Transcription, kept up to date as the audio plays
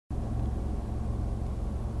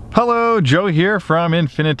Hello, Joe here from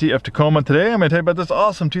Infiniti of Tacoma. Today I'm going to tell you about this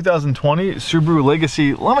awesome 2020 Subaru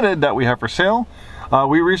Legacy Limited that we have for sale.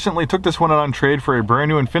 We recently took this one out on trade for a brand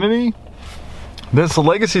new Infiniti. This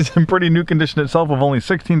Legacy is in pretty new condition itself with only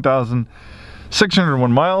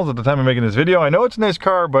 16,601 miles at the time of making this video. I know it's a nice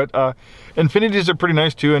car, but Infinitis are pretty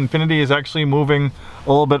nice too. Infiniti is actually moving a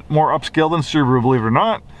little bit more upscale than Subaru, believe it or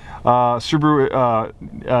not. Infiniti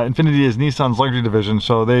is Nissan's luxury division,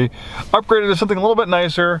 so they upgraded to something a little bit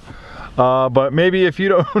nicer. But maybe if you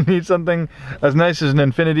don't need something as nice as an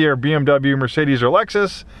Infiniti or BMW, Mercedes, or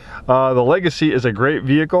Lexus, the Legacy is a great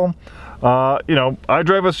vehicle. You know, I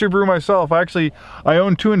drive a Subaru myself. I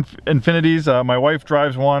own two Infinitis. My wife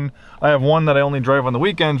drives one. I have one that I only drive on the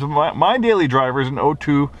weekends. My daily driver is an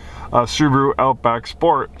 '02 Subaru Outback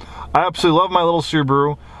Sport. I absolutely love my little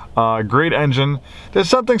Subaru. Great engine. There's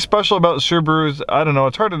something special about Subarus. I don't know,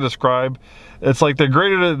 it's hard to describe. It's like they're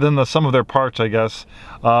greater than the sum of their parts, I guess.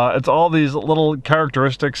 It's all these little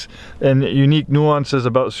characteristics and unique nuances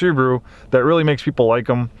about Subaru that really makes people like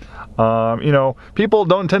them. You know, people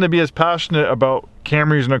don't tend to be as passionate about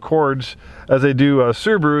Camrys and Accords as they do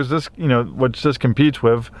Subarus. This, you know, which this competes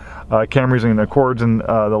with, Camrys and Accords, and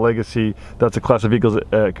the Legacy, that's a class of vehicles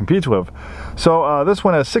it competes with. So this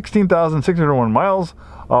one has 16,601 miles.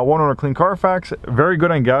 One owner clean Carfax, very good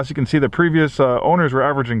on gas. You can see the previous owners were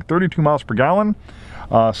averaging 32 miles per gallon.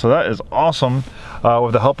 So that is awesome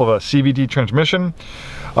with the help of a CVT transmission.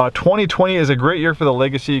 2020 is a great year for the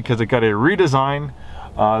Legacy because it got a redesign.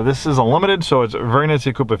 This is a limited, so it's very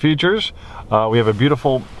nicely equipped with features. We have a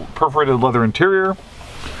beautiful perforated leather interior.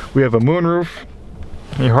 We have a moonroof,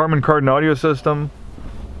 a Harman Kardon audio system.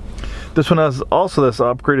 This one has also this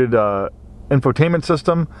upgraded infotainment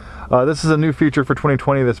system. This is a new feature for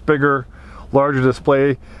 2020, this bigger, larger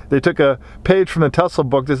display. They took a page from the Tesla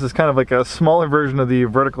book. This is kind of like a smaller version of the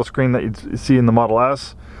vertical screen that you see in the Model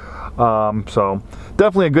S. So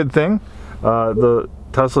definitely a good thing. The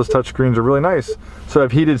Tesla's touchscreens are really nice. So I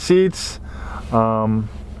have heated seats.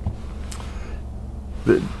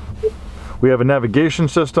 We have a navigation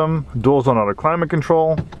system, dual zone auto climate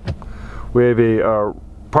control. We have a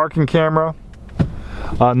parking camera.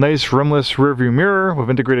 Nice rimless rear view mirror with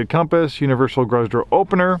integrated compass, universal garage door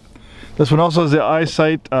opener. This one also has the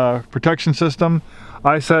eyesight protection system.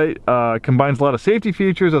 Eyesight combines a lot of safety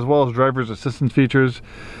features as well as driver's assistance features.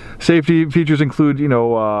 Safety features include, you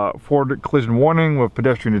know, forward collision warning with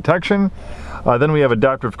pedestrian detection. Then we have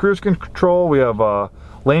adaptive cruise control. We have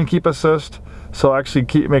lane keep assist. So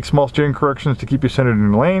actually make small steering corrections to keep you centered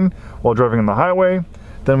in your lane while driving on the highway.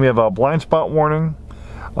 Then we have a blind spot warning.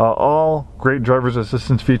 All great driver's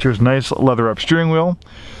assistance features. Nice leather up steering wheel.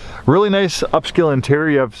 Really nice upscale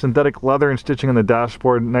interior. You have synthetic leather and stitching on the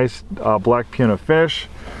dashboard. Nice black piano finish.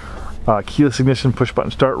 Keyless ignition, push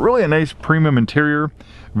button start. Really a nice premium interior.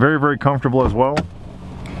 Very, very comfortable as well.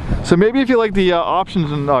 So maybe if you like the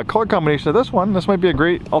options and color combination of this one, this might be a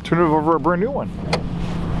great alternative over a brand new one.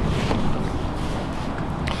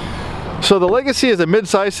 So the Legacy is a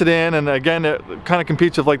mid-size sedan, and again it kind of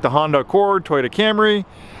competes with like the Honda Accord, Toyota Camry,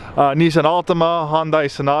 Nissan Altima, Hyundai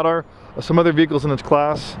Sonata, some other vehicles in its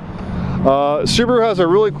class. Subaru has a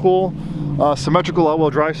really cool symmetrical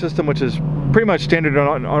all-wheel drive system, which is pretty much standard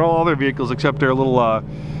on all other vehicles except their little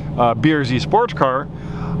BRZ sports car.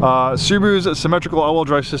 Subaru's symmetrical all-wheel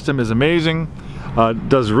drive system is amazing.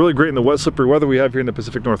 Does really great in the wet, slippery weather we have here in the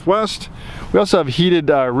Pacific Northwest. We also have heated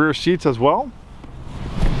rear seats as well.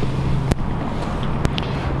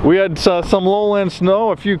 We had some lowland snow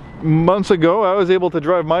a few months ago. I was able to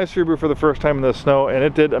drive my Subaru for the first time in the snow, and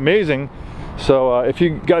it did amazing. So if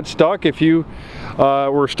you got stuck, if you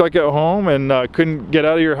were stuck at home and couldn't get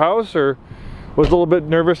out of your house or was a little bit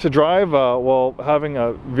nervous to drive, well, having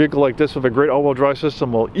a vehicle like this with a great all-wheel drive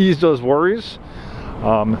system will ease those worries.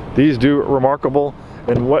 These do remarkable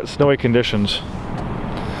in wet, snowy conditions.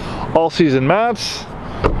 All-season mats.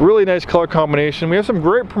 Really nice color combination. We have some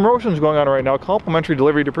great promotions going on right now. Complimentary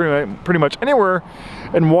delivery to pretty much anywhere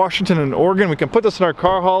in Washington and Oregon. We can put this in our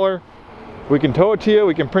car hauler. We can tow it to you.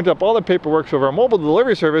 We can print up all the paperwork. So our mobile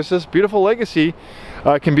delivery service, this beautiful Legacy,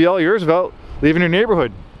 can be all yours without leaving your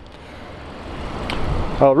neighborhood.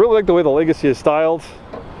 I really like the way the Legacy is styled.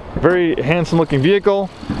 Very handsome looking vehicle.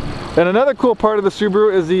 And another cool part of the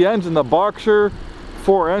Subaru is the engine, the Boxer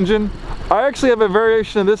 4 engine. I actually have a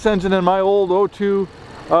variation of this engine in my old '02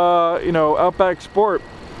 you know, Outback Sport.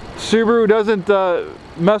 Subaru doesn't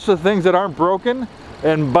mess with things that aren't broken,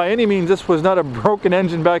 and by any means this was not a broken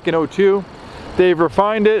engine back in '02. They've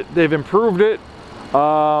refined it, they've improved it.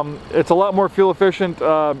 It's a lot more fuel efficient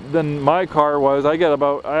than my car was. I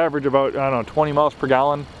average about, I don't know, 20 miles per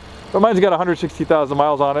gallon, but mine's got 160,000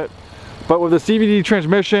 miles on it. But with the CVT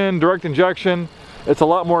transmission, direct injection, it's a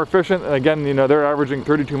lot more efficient. And again, you know, they're averaging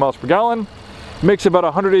 32 miles per gallon. Makes about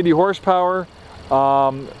 180 horsepower.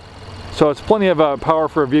 So it's plenty of power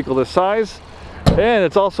for a vehicle this size. And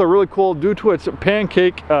it's also really cool due to its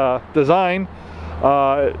pancake design.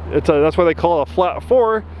 That's why they call it a flat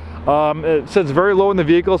 4. It sits very low in the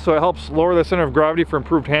vehicle, so it helps lower the center of gravity for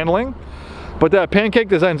improved handling. But that pancake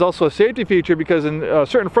design is also a safety feature because in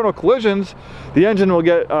certain frontal collisions, the engine will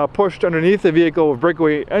get pushed underneath the vehicle with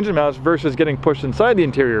breakaway engine mounts versus getting pushed inside the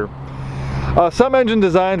interior. Some engine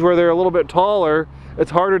designs where they're a little bit taller,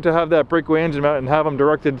 it's harder to have that breakaway engine mount and have them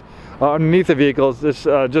directed underneath the vehicles. This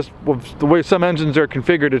just with the way some engines are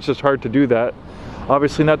configured, it's just hard to do that.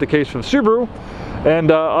 Obviously not the case with Subaru.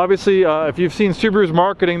 And obviously, if you've seen Subaru's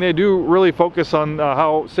marketing, they do really focus on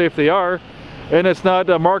how safe they are. And it's not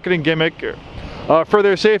a marketing gimmick for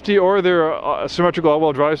their safety or their symmetrical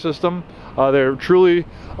all-wheel drive system. They're truly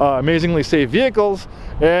amazingly safe vehicles,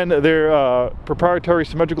 and their proprietary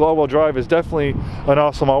symmetrical all-wheel drive is definitely an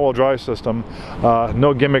awesome all-wheel drive system.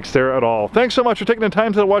 No gimmicks there at all. Thanks so much for taking the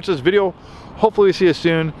time to watch this video. Hopefully see you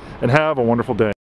soon, and have a wonderful day.